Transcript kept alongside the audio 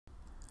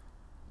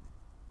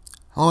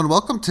Hello and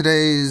welcome.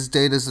 Today's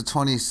date is the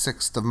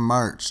 26th of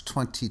March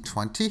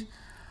 2020.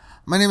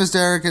 My name is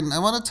Derek and I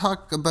want to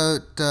talk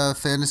about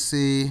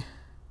fantasy,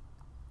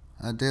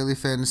 daily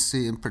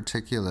fantasy in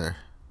particular.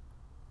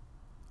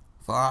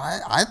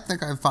 I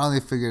think I finally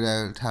figured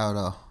out how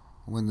to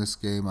win this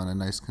game on a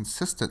nice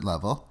consistent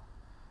level.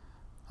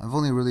 I've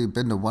only really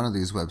been to one of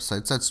these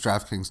websites. That's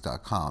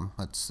DraftKings.com.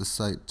 That's the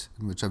site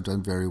in which I've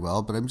done very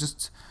well, but I'm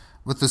just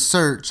with the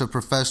search of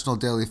professional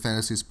daily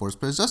fantasy sports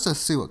players just to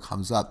see what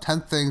comes up.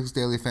 10 things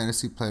daily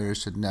fantasy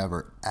players should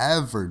never,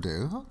 ever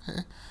do.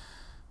 Okay.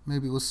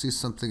 Maybe we'll see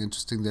something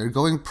interesting there.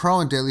 Going pro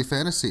in daily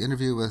fantasy.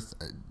 Interview with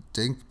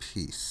Dink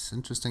Piece.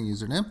 Interesting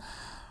username.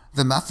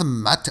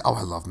 Oh,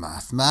 I love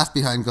math. Math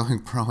behind going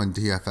pro in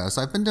DFS.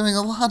 I've been doing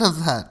a lot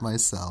of that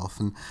myself,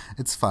 and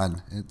it's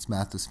fun.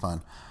 Math is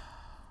fun.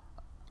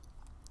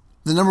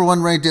 The number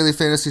one ranked daily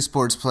fantasy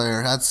sports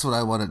player. That's what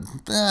I wanted.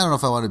 I don't know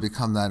if I want to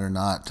become that or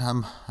not.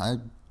 I'm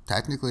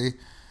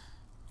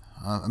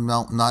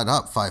not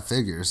up five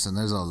figures, and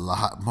there's a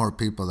lot more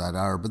people that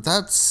are. But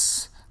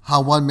that's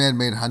how one man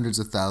made hundreds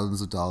of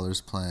thousands of dollars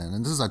playing.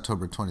 And this is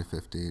October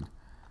 2015.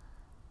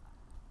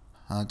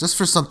 Just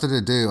for something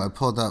to do, I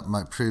pulled up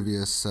my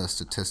previous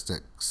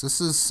statistics.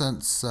 This is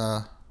since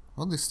I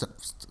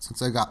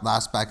got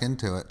last back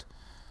into it.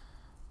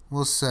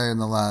 We'll say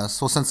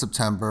since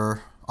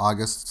September,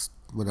 August,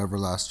 whatever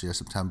last year,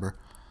 September.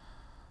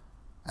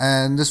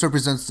 And this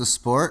represents the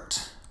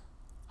sport,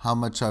 how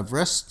much I've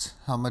risked,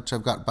 how much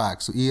I've got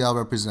back. So EL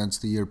represents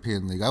the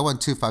European League. I won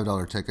two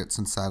 $5 tickets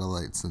and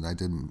satellites, and I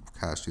didn't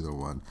cash either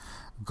one.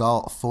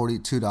 Golf,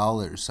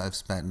 $42 I've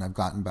spent, and I've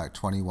gotten back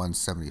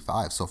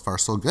 $21.75. So far,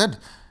 so good,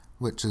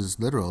 which is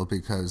literal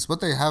because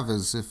what they have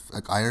is if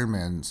like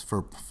Ironmans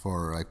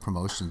for like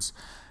promotions.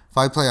 If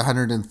I play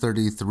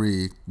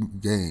 133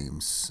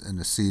 games in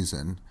a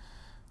season,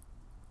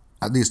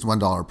 at least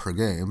 $1 per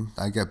game,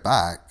 I get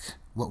back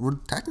what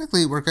would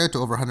technically work out to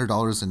over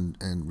 $100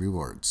 in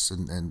rewards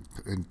and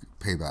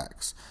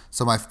paybacks.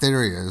 So my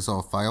theory is,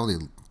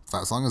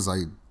 as long as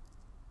I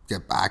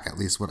get back at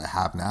least what I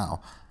have now,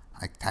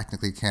 I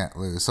technically can't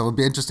lose. So it'll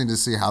be interesting to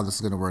see how this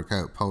is going to work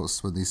out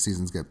post when these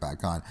seasons get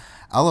back on.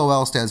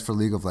 LOL stands for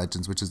League of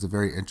Legends, which is a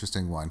very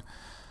interesting one.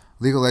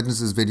 League of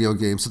Legends is video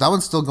game, so that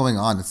one's still going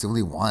on. It's the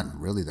only one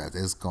really that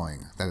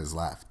is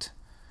left,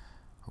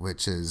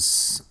 which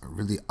is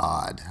really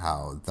odd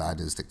how that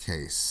is the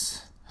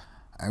case.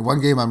 And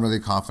one game I'm really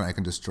confident I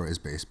can destroy is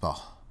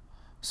baseball.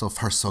 So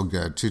far, so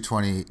good.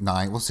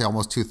 229, we'll say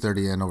almost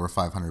 230 in, over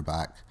 500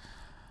 back.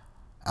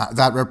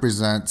 That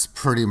represents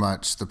pretty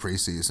much the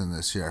preseason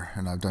this year,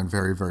 and I've done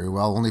very, very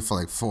well, only for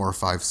like 4,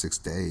 5, 6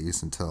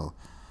 days until,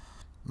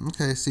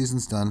 okay,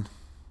 season's done.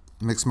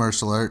 Mixed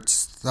martial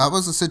arts. That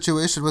was a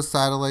situation with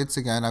satellites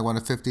again. I won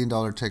a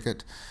 $15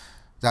 ticket.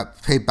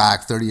 That paid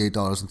back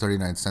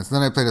 $38.39. And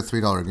then I played a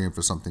 $3 game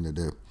for something to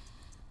do.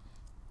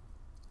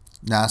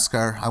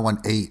 NASCAR, I won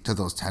 8 of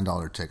those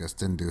 $10 tickets.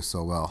 Didn't do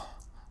so well.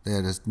 They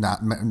had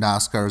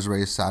NASCAR's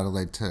race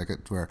satellite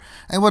ticket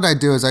and what I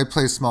do is I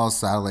play small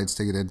satellites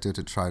to get into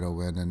to try to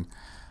win. And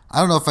I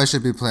don't know if I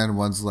should be playing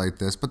ones like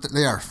this, but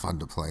they are fun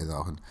to play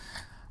though. And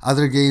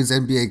other games,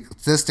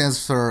 NBA, this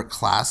stands for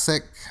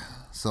Classic.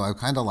 So I've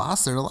kind of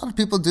lost there. A lot of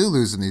people do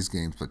lose in these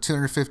games, but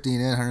 215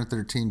 in,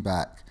 113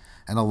 back.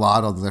 And a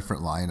lot of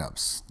different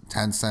lineups.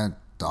 10 cent,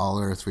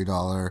 $1,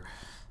 $3.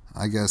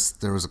 I guess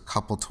there was a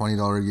couple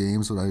 $20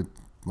 games, but I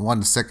won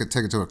a second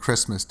ticket to a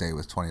Christmas day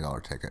with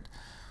 $20 ticket.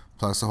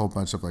 Plus a whole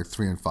bunch of like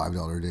 $3 and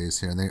 $5 days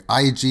here. And the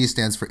IG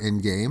stands for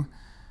in-game,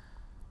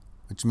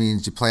 which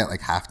means you play at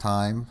like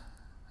halftime.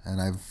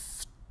 And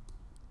I've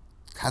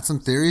had some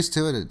theories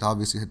to it. It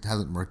obviously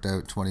hasn't worked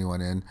out. 21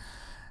 in.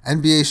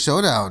 NBA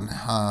Showdown.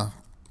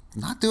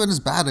 Not doing as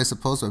bad, I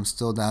suppose, but I'm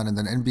still down. And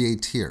then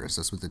NBA Tiers,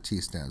 that's what the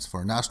T stands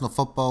for. National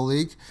Football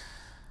League.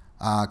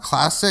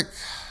 Classic.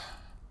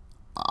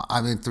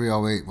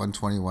 308,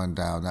 121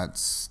 down.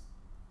 That's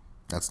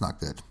not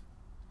good.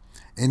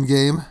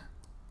 In-game,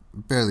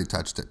 barely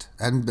touched it.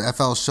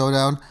 NFL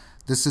Showdown,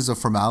 this is a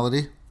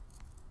formality.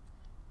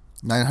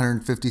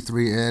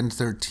 953 in,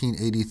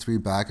 1383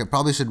 back. I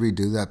probably should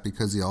redo that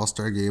because the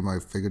All-Star game I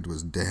figured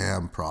was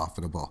damn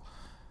profitable.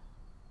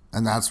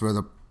 And that's where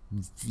a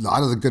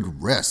lot of the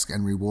good risk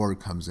and reward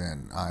comes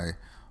in. I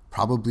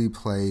probably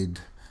played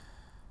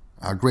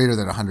greater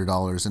than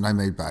 $100, and I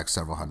made back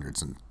several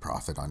hundreds in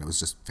profit on it. It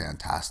was just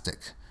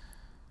fantastic.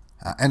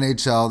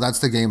 NHL, that's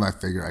the game I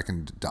figure I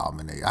can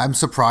dominate. I'm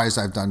surprised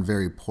I've done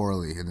very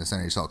poorly in this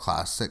NHL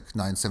Classic.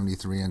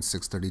 973 and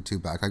 632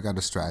 back. I got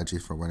a strategy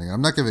for winning.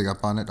 I'm not giving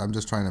up on it. I'm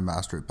just trying to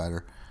master it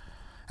better.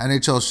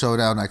 NHL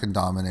Showdown, I can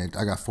dominate.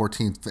 I got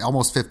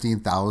almost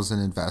 15,000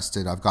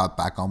 invested. I've got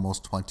back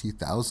almost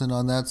 20,000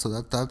 on that.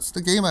 So that's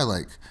the game I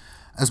like,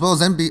 as well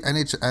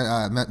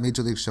as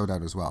Major League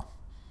Showdown as well.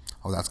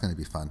 Oh, that's going to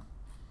be fun.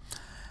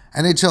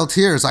 NHL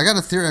Tiers. I got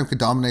a theory I could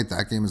dominate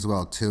that game as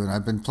well too, and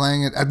I've been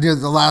playing it near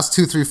the last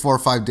 2, 3, 4,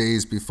 5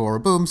 days before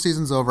boom,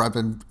 season's over. I've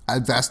been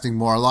investing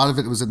more. A lot of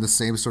it was in the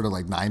same sort of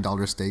like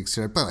 $9 stakes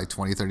here. I put like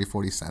 20, 30,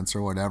 40 cents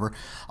or whatever,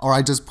 or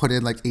I just put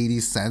in like 80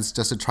 cents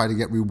just to try to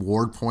get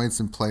reward points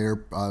and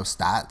player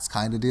stats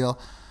kind of deal,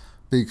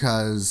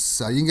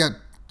 because you can get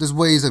there's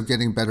ways of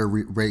getting better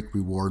rake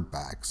reward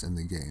backs in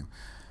the game.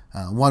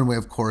 One way,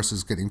 of course,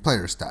 is getting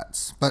player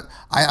stats. But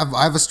I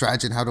have a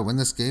strategy on how to win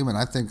this game, and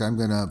I think I'm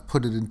going to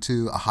put it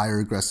into a higher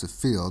aggressive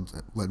field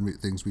when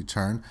things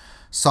return.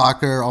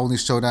 Soccer, only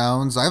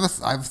showdowns. I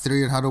have a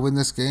theory on how to win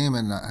this game,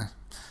 and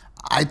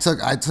I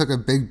took a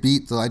big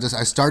beat. Though I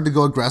started to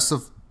go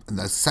aggressive, and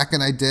the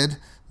second I did,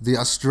 the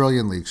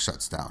Australian League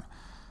shuts down.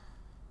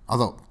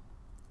 Although,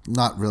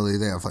 not really.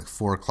 They have like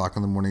 4 o'clock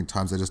in the morning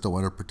times I just don't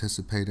want to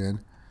participate in.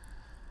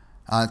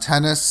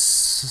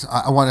 Tennis,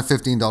 I won a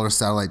 $15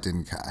 satellite,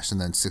 didn't cash, and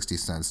then 60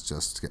 cents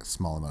just to get a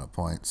small amount of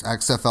points.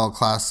 XFL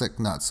Classic,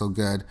 not so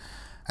good,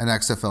 and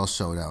XFL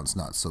Showdowns,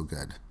 not so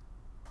good.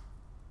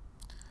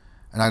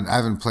 And I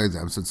haven't played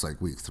them since like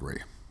week 3.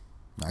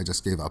 I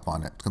just gave up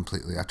on it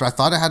completely. After I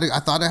thought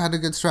I had a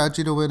good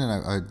strategy to win,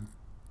 and I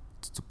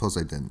suppose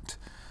I didn't.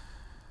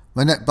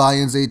 My net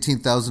buy-in's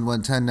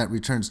 18,110, net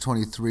returns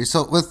 23.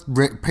 So with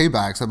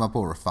paybacks, I'm up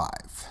over 5.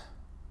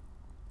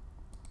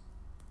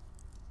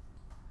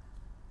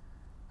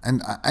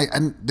 And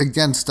and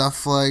again,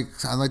 stuff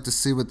like, I like to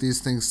see what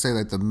these things say,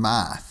 like the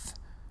math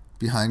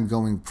behind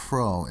going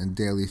pro in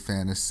daily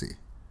fantasy.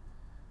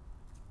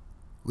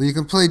 Well, you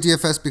can play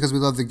DFS because we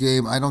love the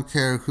game. I don't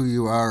care who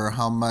you are or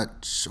how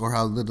much or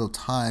how little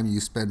time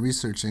you spend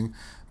researching,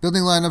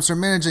 building lineups, or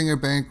managing your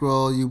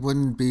bankroll. You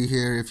wouldn't be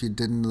here if you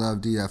didn't love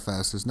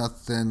DFS. There's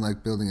nothing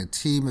like building a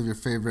team of your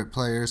favorite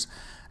players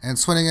and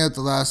sweating out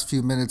the last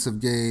few minutes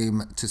of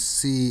game to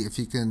see if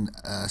you can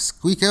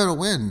squeak out a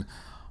win,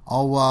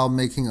 all while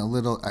making a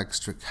little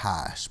extra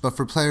cash. But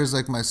for players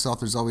like myself,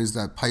 there's always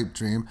that pipe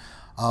dream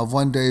of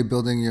one day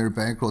building your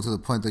bankroll to the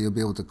point that you'll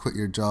be able to quit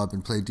your job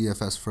and play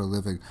DFS for a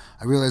living.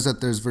 I realize that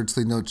there's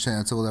virtually no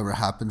chance it will ever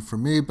happen for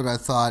me, but I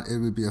thought it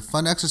would be a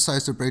fun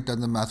exercise to break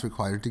down the math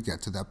required to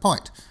get to that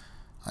point.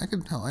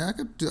 That'd be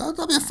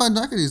fun.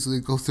 I could easily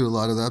go through a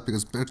lot of that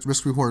because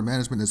risk-reward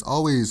management is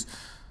always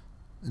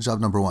job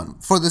number 1.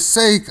 For the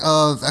sake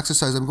of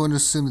exercise, I'm going to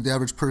assume that the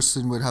average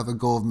person would have a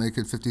goal of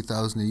making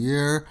 $50,000 a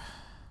year.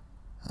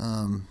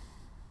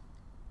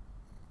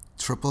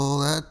 Triple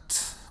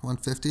that,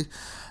 150.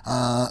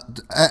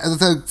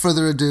 Without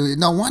further ado,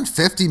 no,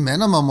 150,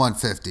 minimum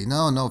 150.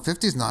 No,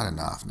 50 is not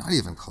enough. Not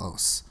even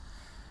close.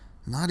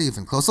 Not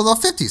even close. Although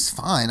 50 is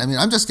fine. I mean,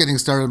 I'm just getting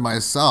started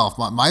myself.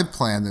 My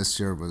plan this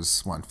year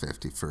was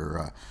 150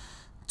 for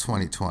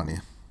 2020.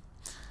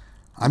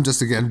 I'm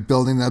just, again,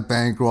 building that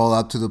bankroll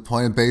up to the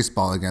point of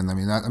baseball again. I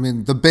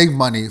mean, the big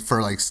money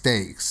for, like,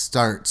 stakes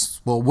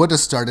would have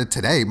started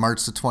today,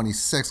 March the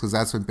 26th, because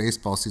that's when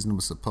baseball season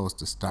was supposed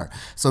to start.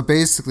 So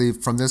basically,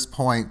 from this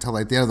point to,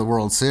 like, the end of the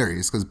World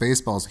Series, because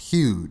baseball's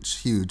huge,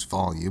 huge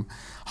volume.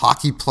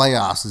 Hockey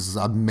playoffs is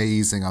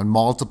amazing on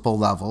multiple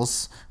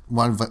levels,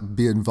 one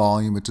being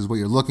volume, which is what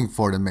you're looking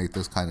for to make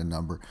this kind of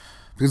number.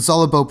 Because it's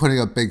all about putting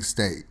up big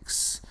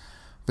stakes.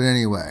 But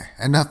anyway,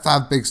 and to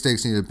have big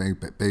stakes, you need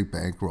a big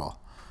bankroll.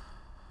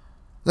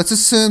 Let's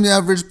assume the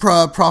average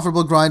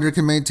profitable grinder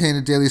can maintain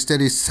a daily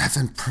steady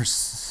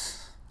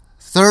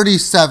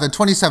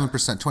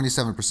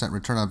 27%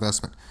 return on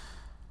investment.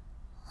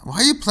 Why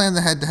are you playing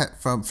the head-to-head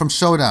from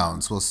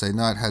showdowns, we'll say,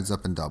 not heads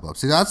up and double up?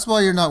 See, that's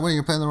why you're not winning.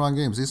 You're playing the wrong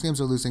games. These games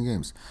are losing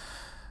games.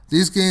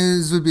 These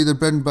games would be the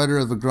bread and butter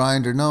of a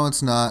grinder. No,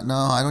 it's not. No,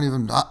 I don't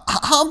even...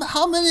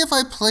 How many have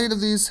I played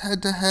of these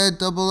head-to-head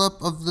double up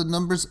of the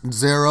numbers?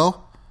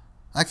 0.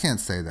 I can't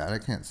say that. I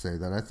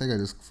think I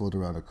just fooled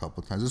around a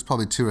couple times. There's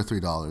probably $2 or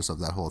 $3 of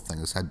that whole thing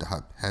is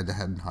head-to-head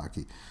in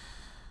hockey.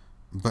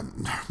 But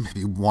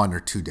maybe 1 or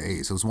 2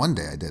 days. It was 1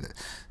 day I did it.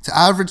 To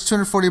average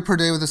 240 per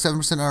day with a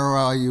 7%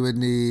 ROI, you would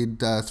need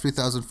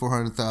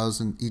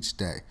 3,400,000 each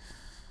day.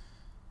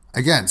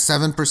 Again,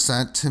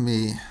 7% to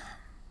me,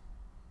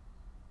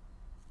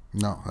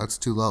 no, that's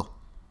too low.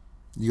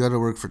 You got to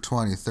work for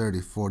 20, 30,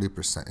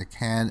 40%. It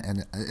can, and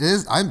it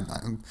is.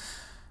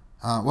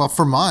 Well,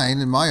 for mine,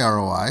 in my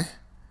ROI,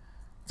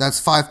 that's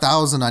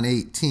 5,000 on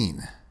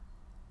 18.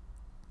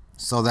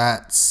 So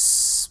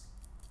that's,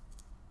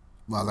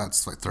 well,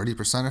 that's like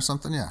 30% or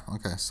something. Yeah,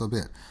 okay, so be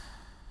it.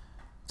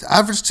 The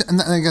average, and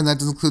again, that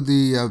doesn't include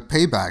the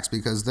paybacks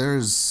because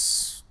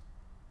there's,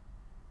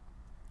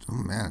 oh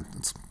man,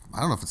 I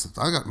don't know if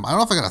I don't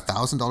know if I got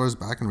 $1,000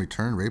 back in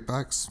return rate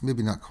backs.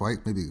 Maybe not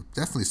quite. Maybe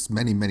definitely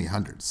many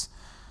hundreds.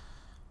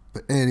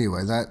 But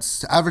anyway,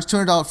 that's average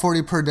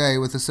 $240 per day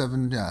with a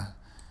 7. Yeah.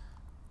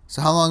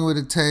 So how long would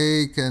it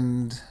take?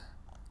 And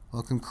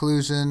well,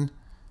 conclusion.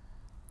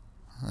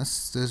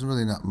 There's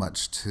really not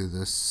much to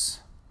this.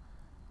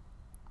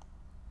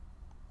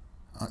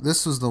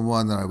 This was the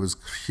one that I was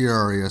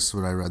curious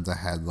when I read the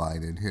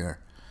headline in here.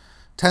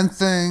 10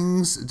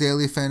 things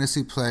daily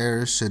fantasy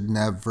players should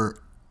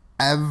never,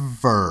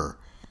 ever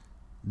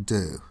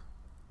do.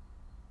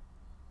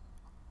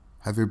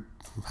 Have your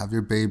have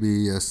your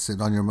baby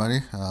sit on your money.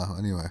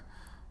 Anyway,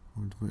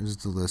 where's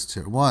the list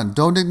here? 1,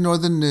 don't ignore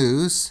the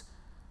news,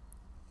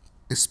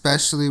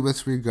 especially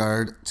with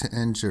regard to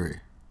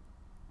injury.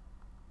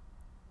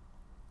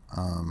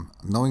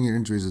 Knowing your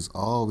injuries is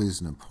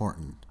always an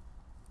important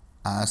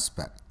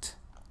aspect.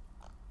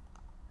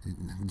 I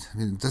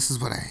mean, this is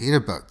what I hate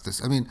about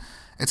this. I mean,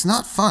 it's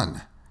not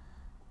fun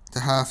to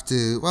have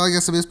to, well, I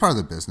guess it's part of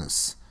the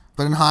business.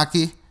 But in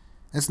hockey,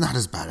 it's not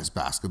as bad as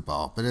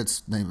basketball. But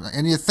it's,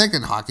 and you think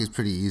in hockey is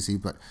pretty easy,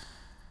 but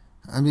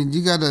I mean,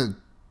 you got to,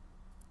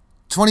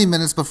 20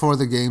 minutes before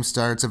the game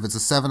starts, if it's a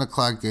 7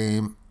 o'clock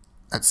game,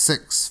 at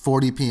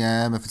 6:40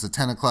 p.m., if it's a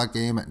 10 o'clock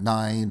game at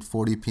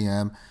 9:40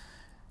 p.m.,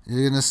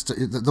 you're gonna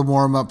the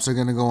warm-ups are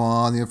gonna go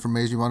on. The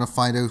information, you want to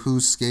find out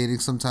who's skating.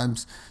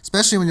 Sometimes,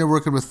 especially when you're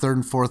working with third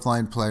and fourth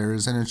line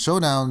players, and in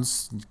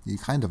showdowns, you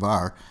kind of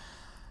are.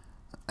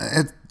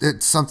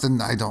 It's something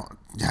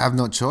you have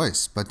no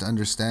choice but to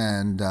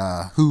understand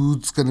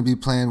who's going to be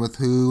playing with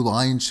who,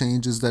 line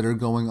changes that are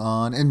going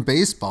on. In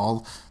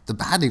baseball, the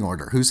batting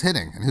order, who's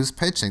hitting and who's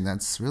pitching.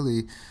 That's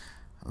really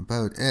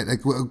about it.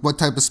 Like, what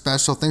type of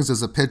special things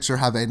does a pitcher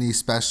have? Any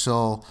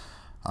special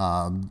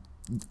out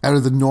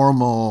of the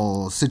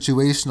normal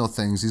situational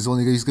things? He's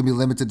going to be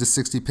limited to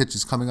 60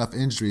 pitches coming off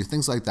injury,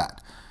 things like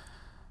that.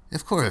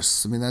 Of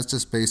course, I mean, that's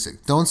just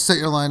basic. Don't set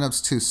your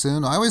lineups too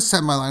soon. I always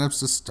set my lineups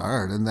to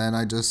start, and then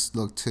I just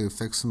look to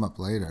fix them up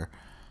later.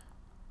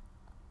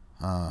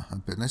 A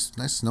bit nice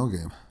snow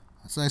game.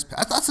 That's nice.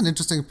 That's an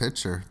interesting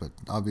picture, but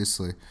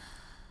obviously,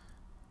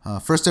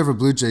 first ever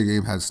Blue Jay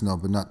game had snow,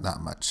 but not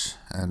that much.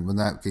 And when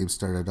that game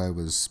started, I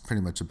was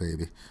pretty much a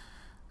baby.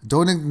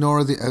 Don't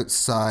ignore the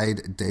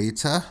outside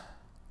data.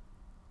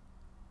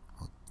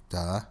 Well,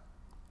 duh.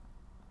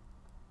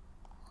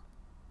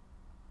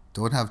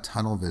 Don't have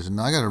tunnel vision.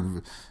 Now I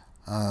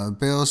gotta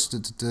Bales.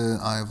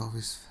 I've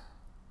always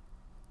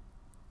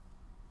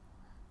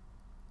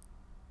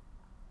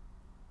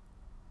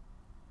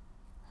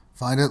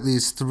find at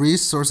least 3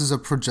 sources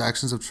of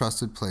projections of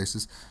trusted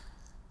places.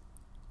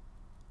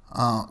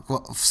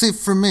 Well, see,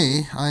 for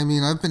me, I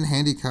mean, I've been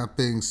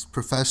handicapping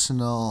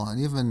professional and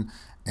even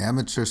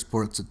amateur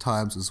sports at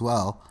times as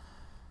well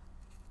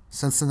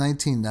since the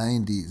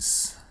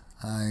 1990s.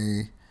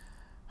 I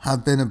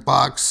have been a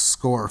box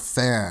score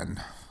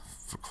fan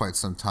for quite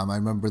some time. I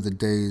remember the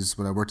days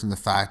when I worked in the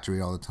factory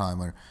all the time,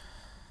 where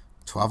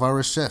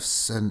 12-hour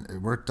shifts, and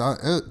it worked out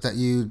that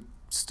you'd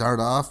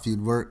start off,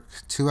 you'd work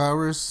 2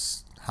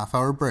 hours,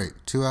 half-hour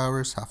break, 2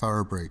 hours,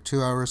 half-hour break,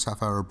 2 hours,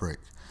 half-hour break,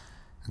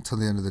 until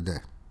the end of the day.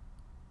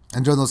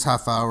 And during those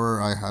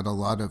half-hour, I had a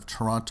lot of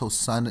Toronto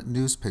Sun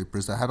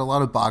newspapers that had a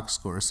lot of box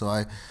scores, so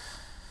I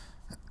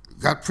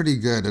got pretty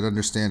good at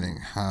understanding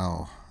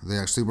how they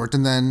actually worked.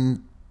 And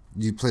then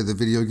you play the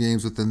video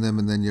games within them,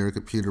 and then you're a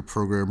computer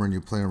programmer and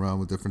you play around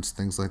with different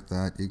things like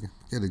that. You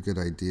get a good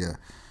idea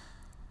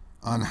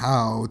on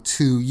how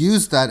to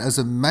use that as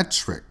a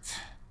metric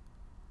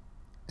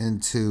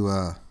into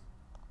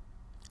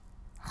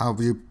how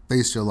you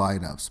base your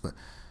lineups. But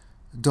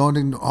don't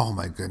ignore, oh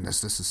my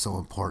goodness, this is so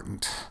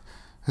important.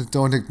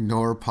 Don't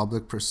ignore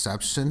public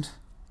perception.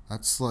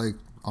 That's like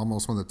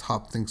almost one of the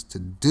top things to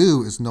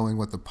do, is knowing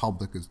what the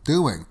public is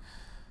doing.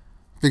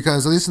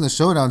 Because at least in the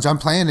showdowns, I'm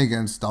playing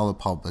against all the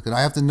public, and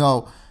I have to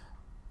know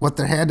what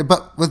they're handed.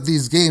 But with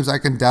these games, I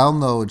can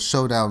download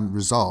showdown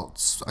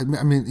results. I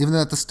mean, even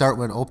at the start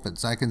when it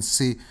opens, I can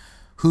see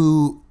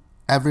who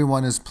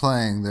everyone is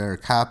playing, their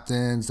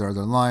captains, their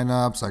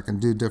lineups. I can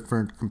do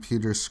different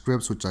computer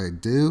scripts, which I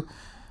do,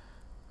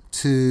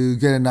 to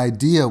get an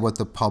idea what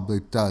the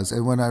public does.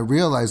 And when I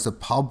realize the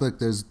public,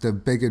 there's the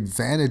big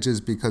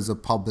advantages because the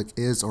public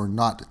is or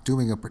not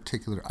doing a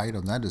particular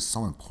item. That is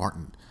so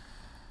important.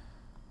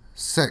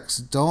 6,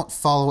 don't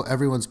follow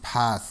everyone's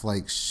path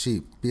like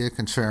sheep. Be a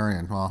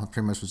contrarian. Well, I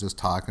pretty much was just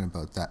talking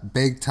about that.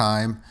 Big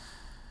time.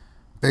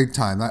 Big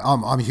time.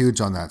 I'm huge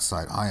on that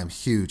side. I am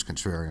huge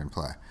contrarian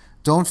play.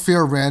 Don't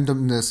fear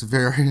randomness.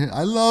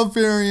 I love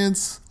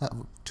variance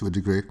to a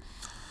degree.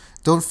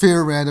 Don't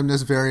fear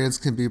randomness. Variance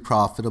can be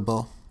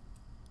profitable.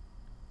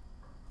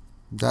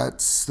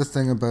 That's the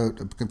thing about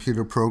a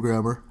computer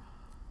programmer,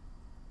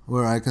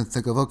 where I can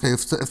think of, okay,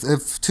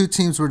 if 2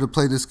 teams were to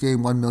play this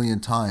game 1 million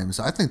times,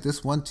 I think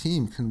this one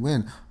team can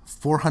win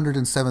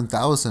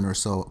 407,000 or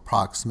so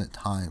approximate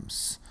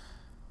times.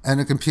 And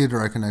a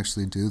computer, I can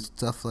actually do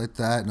stuff like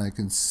that, and I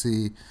can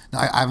see.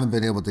 Now, I haven't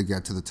been able to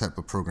get to the type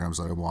of programs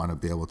that I want to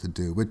be able to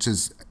do, which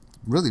is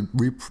really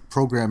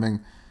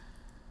reprogramming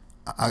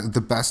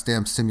the best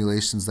damn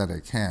simulations that I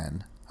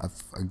can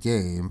of a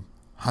game,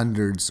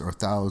 hundreds or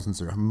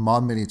thousands or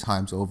many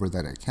times over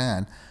that I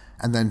can,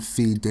 and then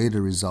feed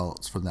data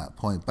results from that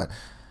point. But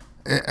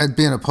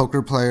being a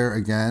poker player,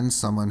 again,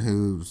 someone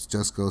who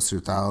just goes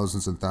through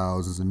thousands and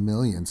thousands and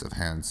millions of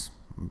hands,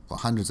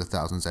 hundreds of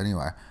thousands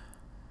anyway,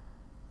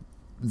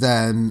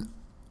 then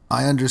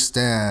I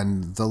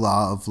understand the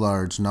law of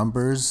large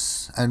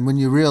numbers. And when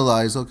you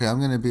realize, okay, I'm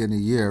going to be in a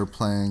year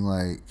playing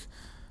like,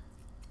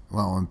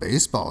 well, when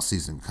baseball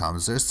season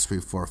comes, there's 3,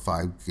 4,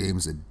 5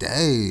 games a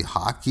day.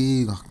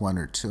 Hockey,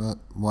 one,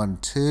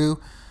 2.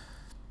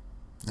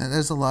 And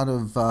there's a lot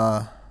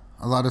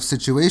of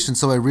situations.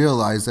 So I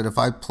realized that if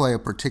I play a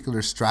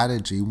particular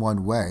strategy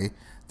one way,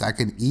 that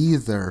can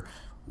either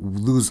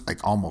lose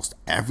like almost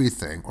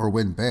everything or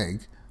win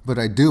big, but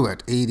I do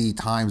it 80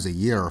 times a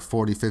year or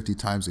 40, 50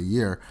 times a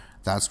year.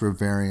 That's where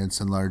variance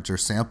and larger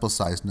sample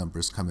size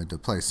numbers come into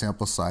play.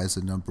 Sample size,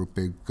 a number,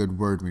 big, good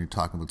word when you're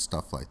talking about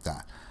stuff like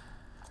that.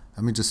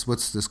 I mean, just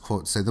what's this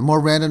quote say? The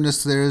more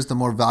randomness there is, the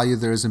more value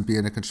there is in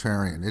being a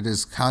contrarian. It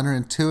is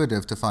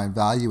counterintuitive to find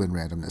value in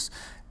randomness.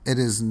 It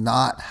is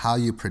not how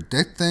you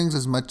predict things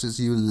as much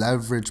as you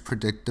leverage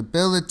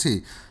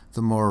predictability.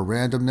 The more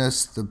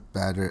randomness, the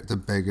better, the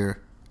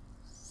bigger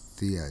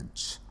the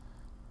edge.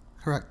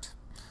 Correct.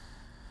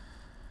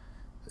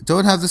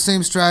 Don't have the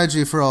same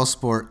strategy for all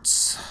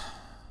sports.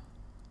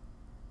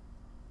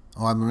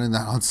 Oh, I'm learning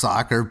that on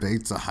soccer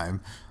big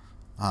time.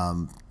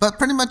 But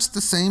pretty much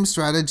the same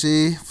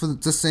strategy for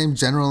the same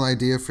general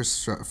idea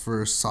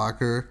for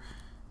soccer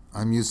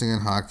I'm using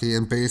in hockey,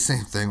 and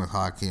same thing with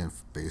hockey and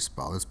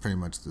baseball. It's pretty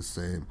much the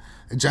same.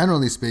 And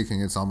generally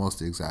speaking, it's almost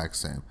the exact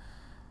same.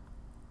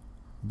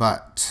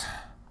 But,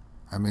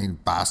 I mean,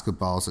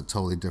 basketball is a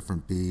totally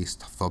different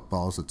beast.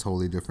 Football is a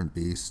totally different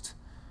beast.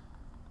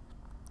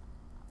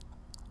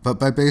 But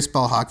by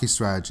baseball, hockey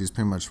strategy is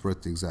pretty much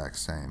worth the exact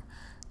same.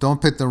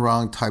 Don't pick the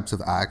wrong types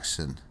of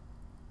action.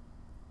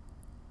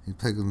 You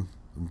play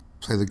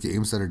the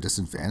games that are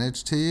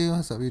disadvantaged to you?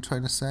 Is that what you're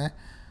trying to say?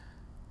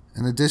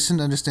 In addition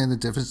to understand the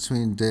difference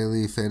between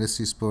daily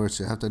fantasy sports,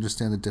 you have to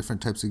understand the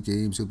different types of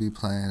games you'll be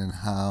playing and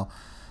how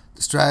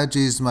the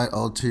strategies might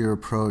alter your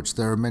approach.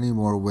 There are many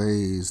more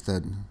ways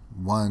than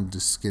one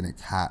to skin a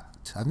cat.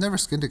 I've never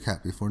skinned a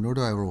cat before, nor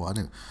do I ever want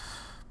to.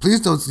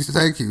 Please don't,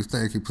 thank you,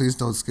 please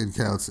don't skin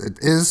cats. It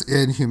is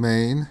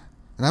inhumane.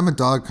 And I'm a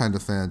dog kind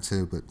of fan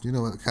too, but you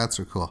know what, cats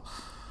are cool.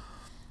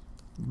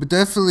 But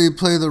definitely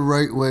play the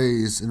right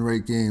ways in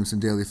right games in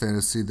daily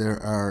fantasy. There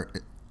are,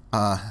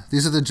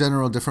 these are the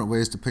general different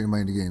ways to put your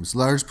money into games.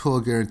 Large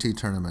pool guarantee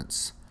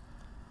tournaments.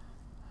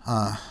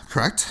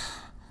 Correct.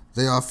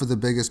 They offer the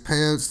biggest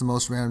payouts, the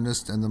most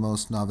randomness, and the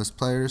most novice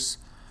players.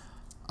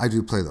 I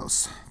do play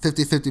those.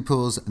 50-50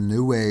 pools,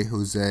 no way,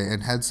 Jose.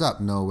 And heads up,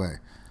 no way.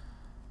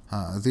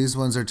 These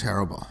ones are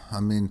terrible. I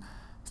mean,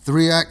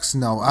 3x,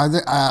 no.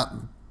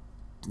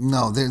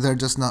 No, they're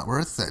just not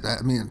worth it.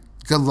 I mean,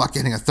 good luck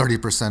getting a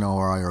 30%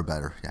 ORI or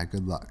better. Yeah,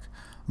 good luck.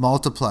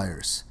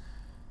 Multipliers.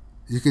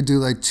 You could do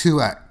like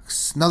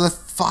 2x. Now the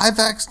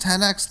 5x,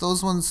 10x,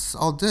 those ones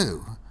I'll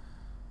do.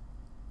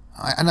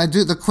 And I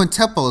do, the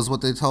quintuple is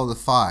what they tell the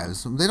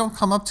fives. They don't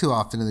come up too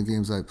often in the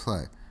games I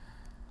play.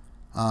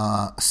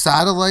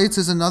 Satellites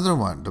is another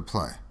one to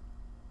play.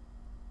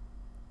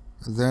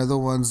 They're the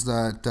ones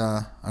that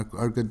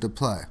are good to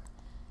play.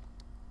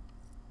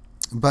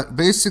 But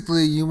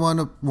basically, you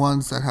want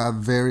ones that have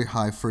very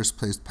high first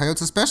place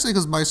payouts, especially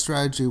because my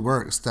strategy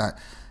works that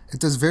it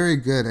does very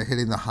good at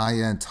hitting the high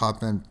end,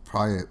 top end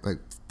like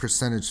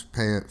percentage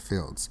payout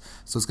fields.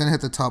 So it's going to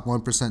hit the top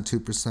 1%,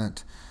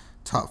 2%,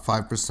 top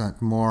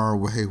 5% more,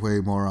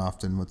 way more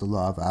often with the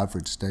law of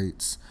average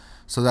states.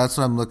 So that's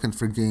what I'm looking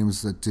for,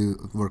 games that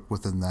do work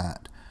within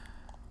that.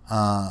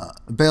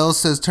 Bale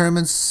says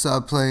tournaments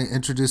play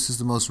introduces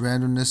the most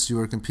randomness. You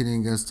are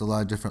competing against a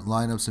lot of different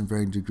lineups and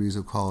varying degrees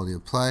of quality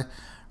of play.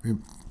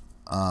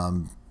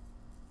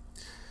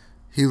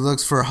 He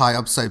looks for high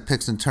upside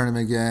picks in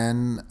tournament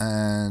again,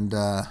 and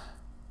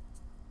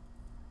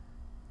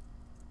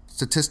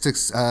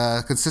statistics,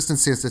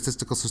 consistency and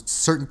statistical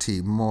certainty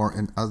more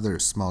in other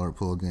smaller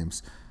pool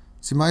games.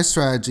 See, my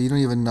strategy, you don't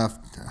even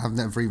have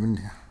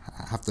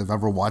to have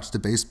ever watched a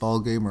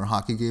baseball game or a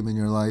hockey game in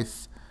your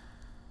life.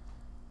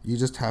 You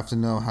just have to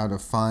know how to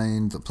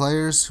find the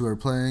players who are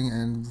playing,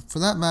 and for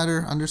that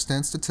matter,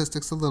 understand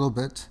statistics a little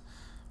bit,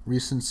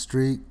 recent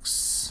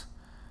streaks,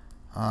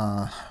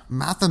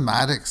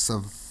 mathematics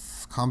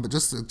of combat,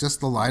 just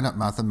the lineup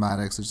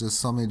mathematics. There's just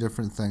so many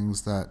different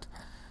things that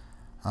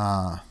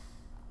are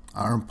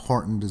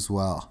important as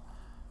well.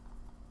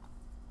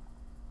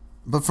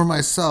 But for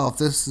myself,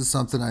 this is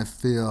something I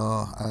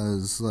feel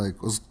as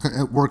was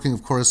working,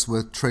 of course,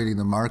 with trading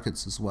the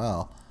markets as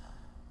well,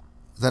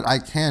 that I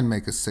can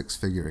make a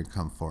six-figure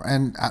income for.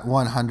 And at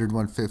 100,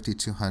 150,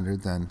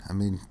 200, then, I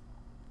mean,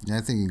 yeah,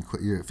 I think you can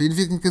quit if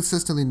you can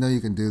consistently know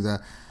you can do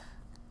that,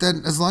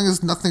 then as long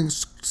as nothing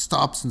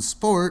stops in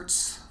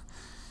sports,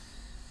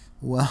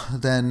 well,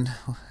 then,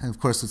 of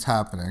course it's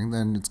happening,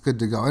 then it's good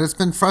to go. And it's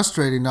been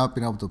frustrating not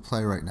being able to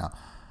play right now.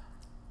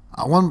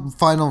 One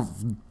final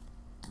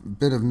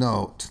bit of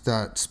note,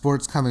 that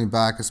sports coming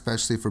back,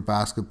 especially for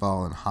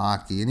basketball and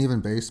hockey, and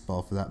even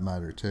baseball for that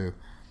matter too,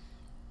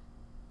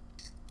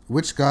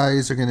 which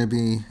guys are going to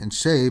be in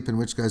shape and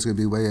which guys are going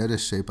to be way out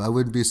of shape. I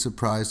wouldn't be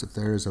surprised if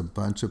there's a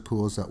bunch of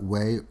pools that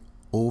way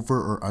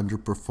over or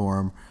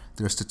underperform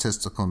their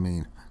statistical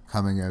mean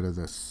coming out of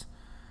this.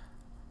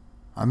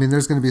 I mean,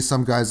 there's going to be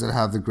some guys that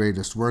have the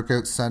greatest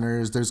workout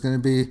centers. There's going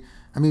to be,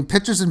 I mean,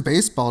 pitchers in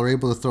baseball are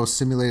able to throw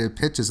simulated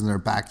pitches in their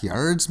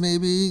backyards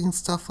maybe and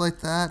stuff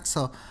like that.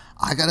 So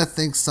I got to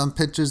think some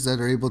pitchers that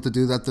are able to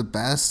do that the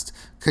best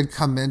could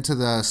come into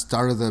the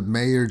start of the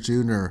May or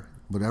June or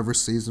whatever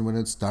season when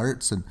it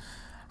starts and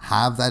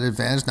have that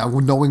advantage. Now,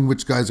 knowing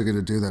which guys are going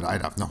to do that,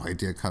 I'd have no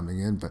idea coming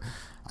in. But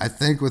I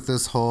think with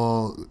this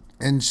whole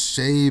in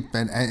shape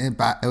and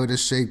out of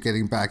shape,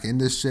 getting back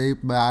into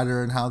shape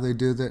matter and how they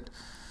do that,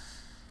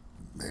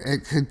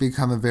 it could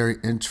become a very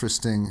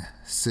interesting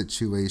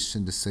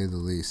situation, to say the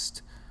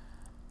least.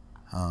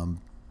 I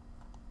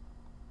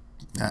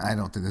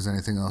don't think there's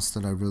anything else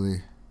that I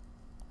really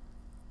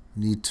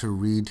need to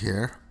read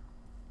here.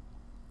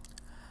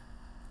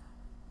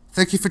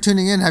 Thank you for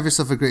tuning in. Have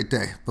yourself a great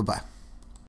day. Bye-bye.